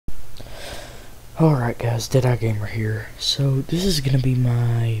Alright guys, Deadeye Gamer here. So this is going to be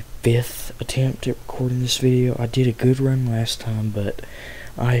my 5th attempt at recording this video. I did a good run last time, but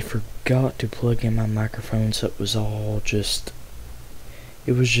I forgot to plug in my microphone, so it was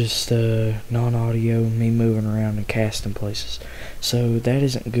just non-audio, me moving around and casting places. So that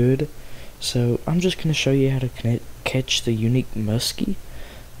isn't good. So I'm just going to show you how to catch the unique muskie.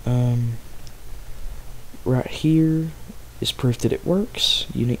 Right here is proof that it works.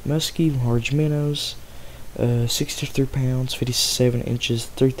 Unique muskie, large minnows, 63 pounds, 57 inches,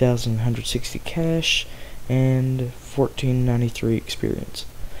 3,160 cash, and 1493 experience.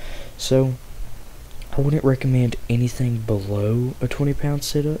 So I wouldn't recommend anything below a 20-pound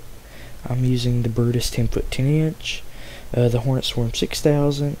setup. I'm using the Brutus 10-foot 10-inch, the Hornet Swarm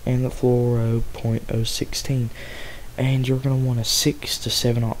 6000, and the Fluoro .016. And you're going to want a 6 to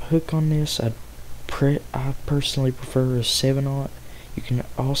 7/0 hook on this. I personally prefer a 7/0. You can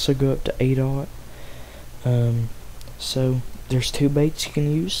also go up to 8/0. So there's two baits you can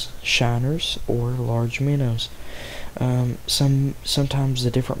use: shiners or large minnows. Sometimes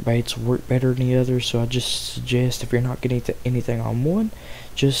the different baits work better than the others, so I just suggest if you're not getting anything on one,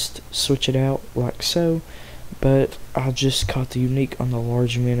 just switch it out like so. But I just caught the unique on the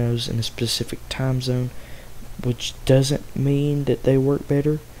large minnows in a specific time zone, which doesn't mean that they work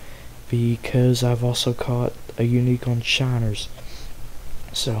better, because I've also caught a unique on shiners.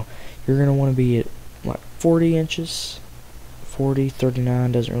 So you're going to want to be at like 40 inches, 40,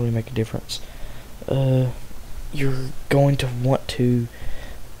 39, doesn't really make a difference. You're going to want to,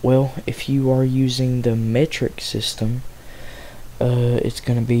 well, if you are using the metric system, it's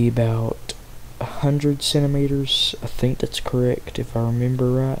going to be about 100 centimeters. I think that's correct if I remember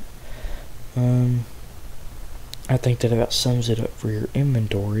right. I think that about sums it up for your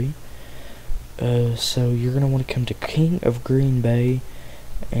inventory. So you're going to want to come to King of Green Bay,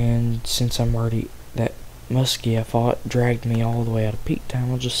 and since I'm already, that muskie I fought dragged me all the way out of peak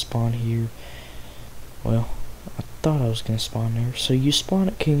time, I'll just spawn here. Well, I thought I was going to spawn there. So you spawn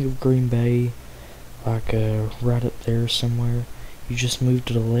at King of Green Bay, like right up there somewhere. You just move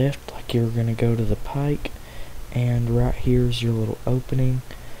to the left like you're going to go to the pike, and right here's your little opening.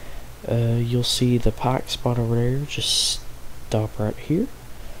 You'll see the pike spot over there. Just stop right here.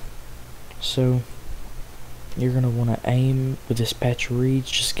 So you're going to want to aim with this patch of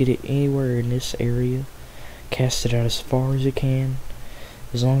reeds. Just get it anywhere in this area. Cast it out as far as you can.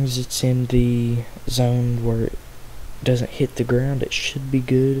 As long as it's in the zone where it doesn't hit the ground, it should be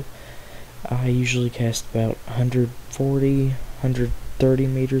good. I usually cast about 140, 130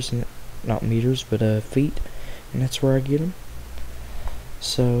 meters, not meters, but feet, and that's where I get them.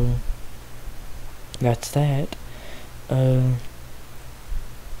 So that's that.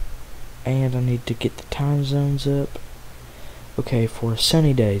 And I need to get the time zones up. Okay, for a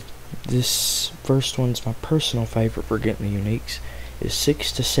sunny day, this first one's my personal favorite for getting the uniques, is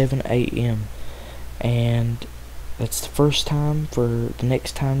 6 to 7 a.m. And that's the first time. For the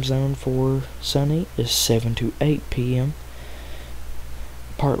next time zone for sunny is 7 to 8 p.m.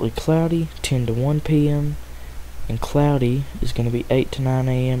 Partly cloudy, 10 to 1 p.m. And cloudy is going to be 8 to 9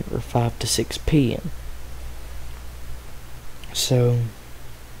 a.m. or 5 to 6 p.m. So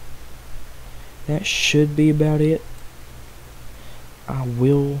that should be about it. I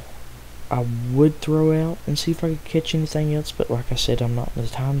would throw out and see if I could catch anything else, but like I said, I'm not in the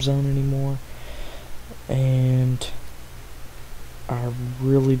time zone anymore, and I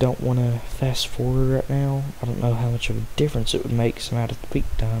really don't want to fast forward right now. I don't know how much of a difference it would make some out at the peak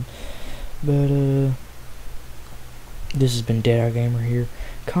time, but this has been Deadeye Gamer here.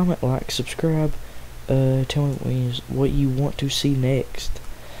 Comment, like, subscribe, tell me what you want to see next.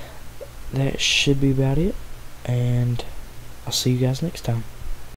 That should be about it, and I'll see you guys next time.